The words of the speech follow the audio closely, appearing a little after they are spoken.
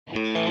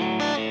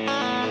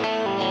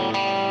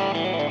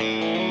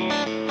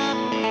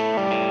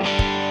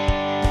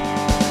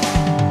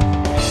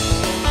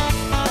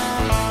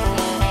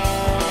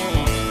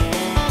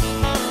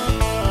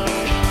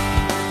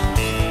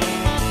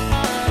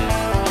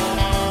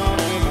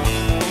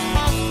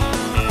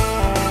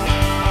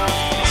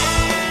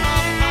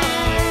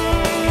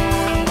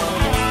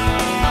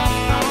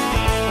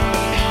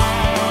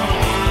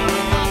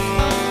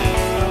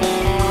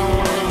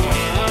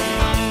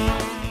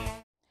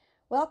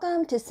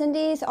welcome to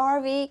Cindy's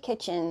RV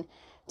Kitchen.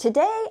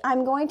 Today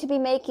I'm going to be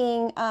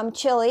making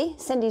chili,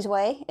 Cindy's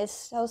way. It's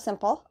so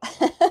simple,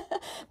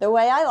 the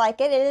way I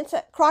like it, and it's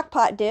a crock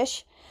pot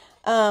dish.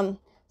 So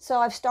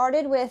I've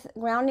started with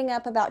grounding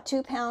up about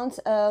 2 pounds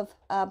of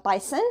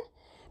bison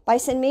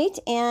meat,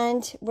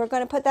 and we're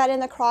going to put that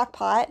in the crock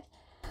pot.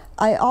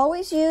 I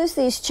always use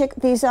these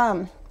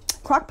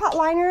crock pot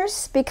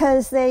liners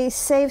because they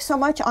save so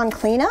much on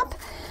cleanup.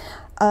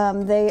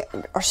 They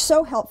are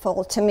so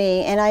helpful to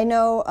me, and I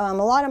know a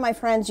lot of my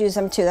friends use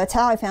them too. That's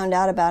how I found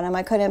out about them.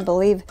 I couldn't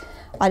believe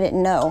I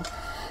didn't know.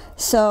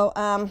 So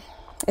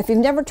if you've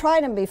never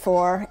tried them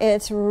before,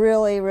 it's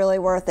really, really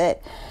worth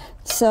it.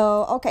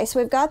 So, okay,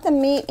 so we've got the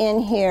meat in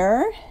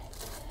here.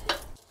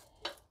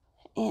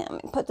 And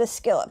let me put the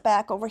skillet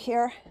back over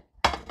here.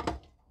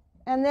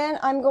 And then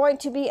I'm going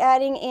to be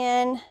adding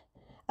in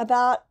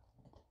about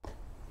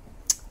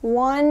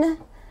 1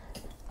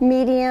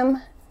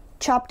 medium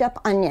chopped up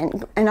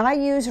onion, and I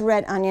use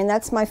red onion.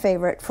 That's my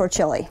favorite for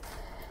chili,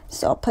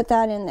 so I'll put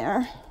that in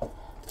there.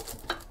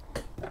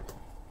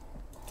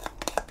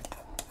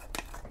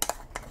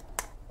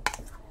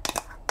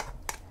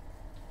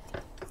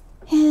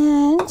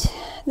 And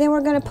then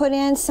we're going to put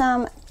in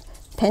some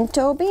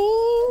pinto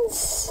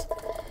beans.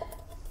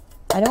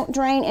 I don't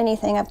drain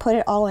anything, I put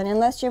it all in.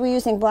 Unless you're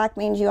using black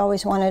beans, you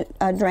always want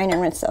to drain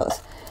and rinse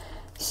those.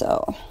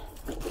 So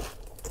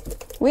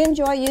we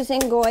enjoy using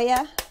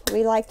Goya.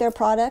 We like their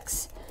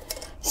products,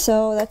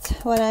 so that's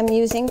what I'm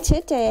using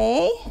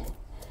today.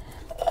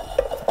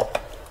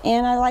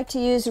 And I like to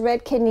use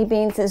red kidney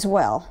beans as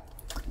well.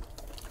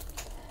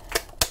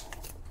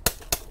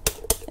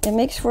 It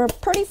makes for a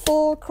pretty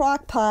full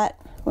crock pot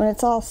when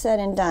it's all said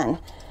and done,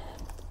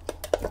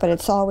 but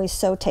it's always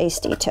so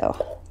tasty too.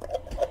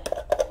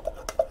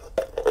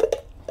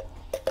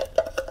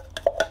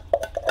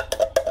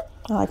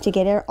 I like to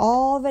get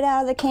all of it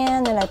out of the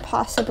can that I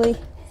possibly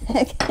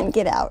can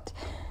get out.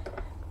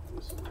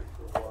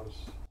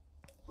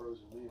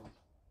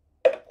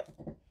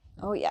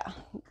 Oh yeah,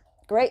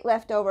 great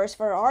leftovers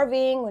for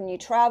RVing. When you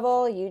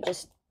travel, you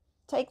just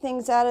take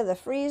things out of the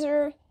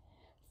freezer,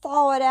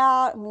 thaw it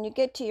out. When you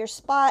get to your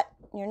spot,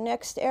 your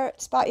next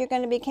spot you're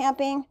going to be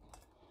camping,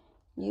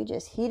 you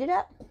just heat it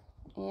up.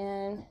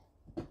 And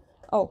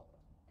oh,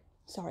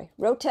 sorry,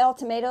 Rotel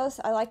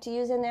tomatoes I like to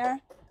use in there.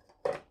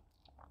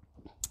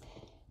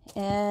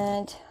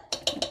 And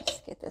let's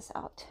get this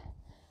out.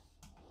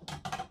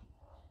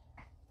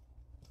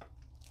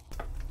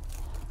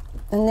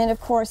 And then,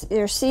 of course,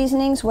 your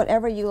seasonings,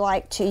 whatever you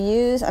like to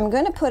use. I'm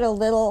going to put a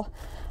little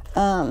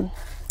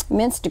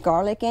minced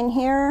garlic in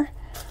here.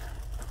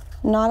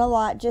 Not a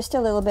lot, just a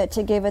little bit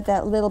to give it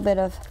that little bit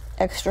of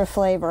extra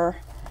flavor.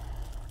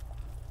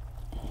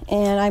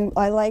 And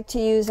I like to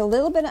use a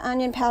little bit of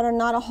onion powder,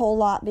 not a whole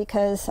lot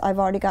because I've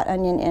already got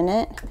onion in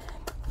it.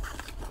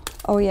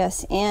 Oh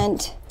yes,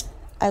 and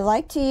I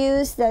like to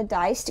use the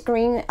diced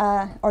green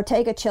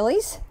Ortega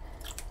chilies.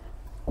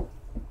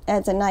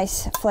 Adds a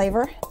nice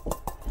flavor.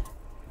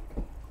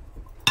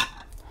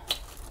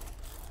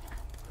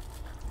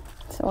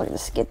 So we'll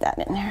just get that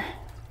in there.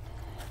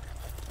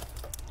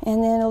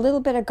 And then a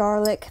little bit of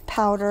garlic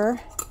powder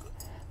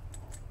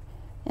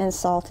and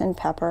salt and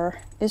pepper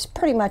is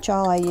pretty much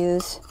all I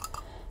use.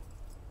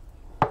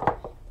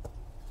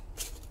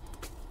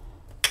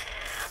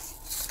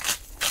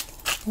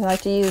 I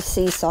like to use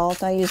sea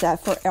salt. I use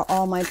that for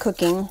all my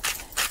cooking.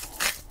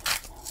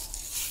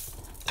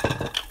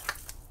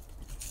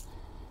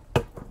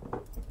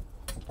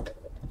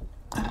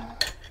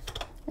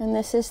 And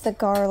this is the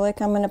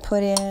garlic I'm going to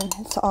put in.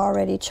 It's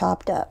already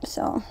chopped up,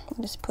 so I'll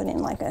just put in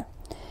like a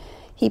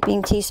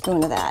heaping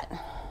teaspoon of that.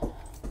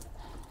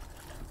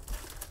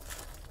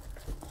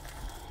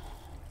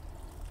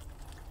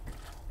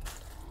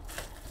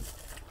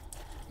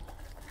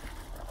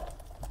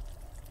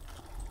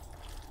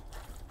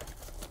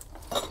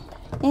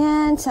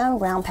 And some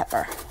ground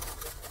pepper.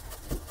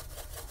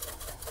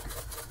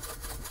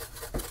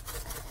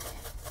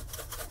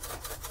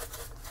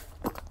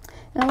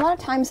 And a lot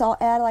of times I'll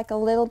add like a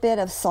little bit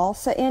of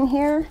salsa in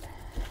here.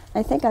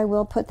 I think I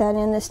will put that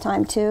in this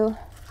time too.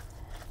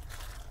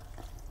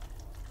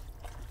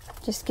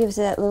 Just gives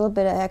it a little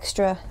bit of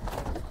extra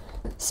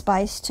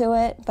spice to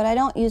it, but I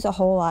don't use a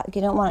whole lot.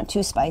 You don't want it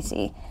too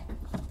spicy.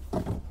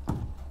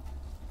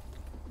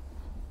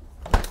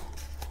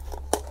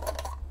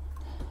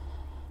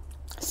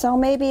 So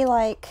maybe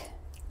like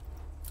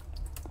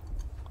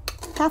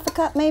half a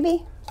cup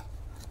maybe.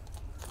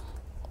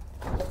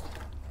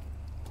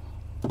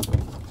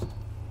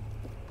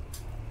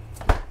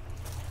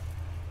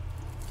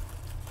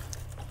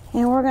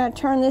 And we're going to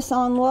turn this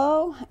on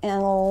low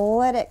and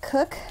let it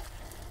cook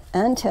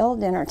until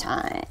dinner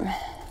time.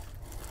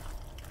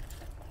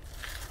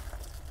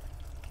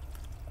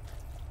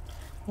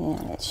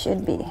 And it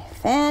should be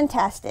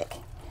fantastic.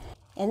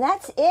 And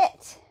that's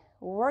it.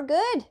 We're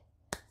good.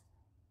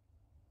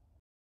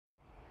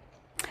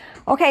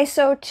 Okay,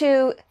 so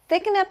to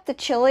thicken up the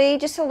chili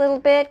just a little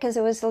bit, because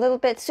it was a little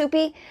bit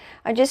soupy,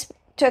 I just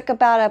took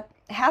about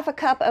half a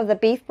cup of the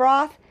beef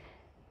broth,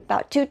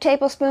 about 2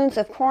 tablespoons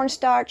of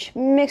cornstarch,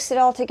 mixed it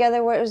all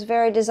together where it was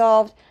very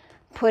dissolved,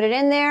 put it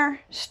in there,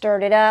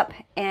 stirred it up,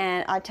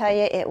 and I tell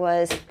you, it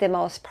was the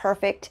most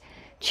perfect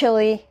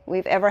chili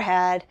we've ever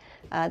had.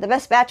 The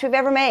best batch we've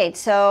ever made.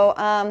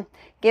 So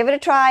give it a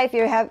try if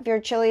your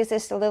chili is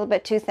just a little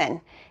bit too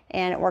thin,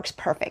 and it works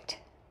perfect.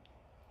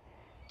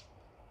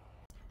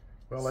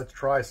 Well, let's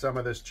try some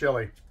of this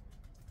chili.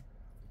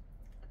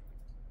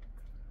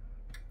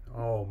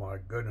 Oh my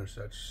goodness,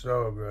 that's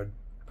so good.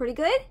 Pretty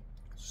good?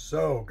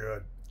 So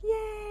good.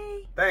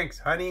 Yay! Thanks,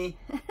 honey.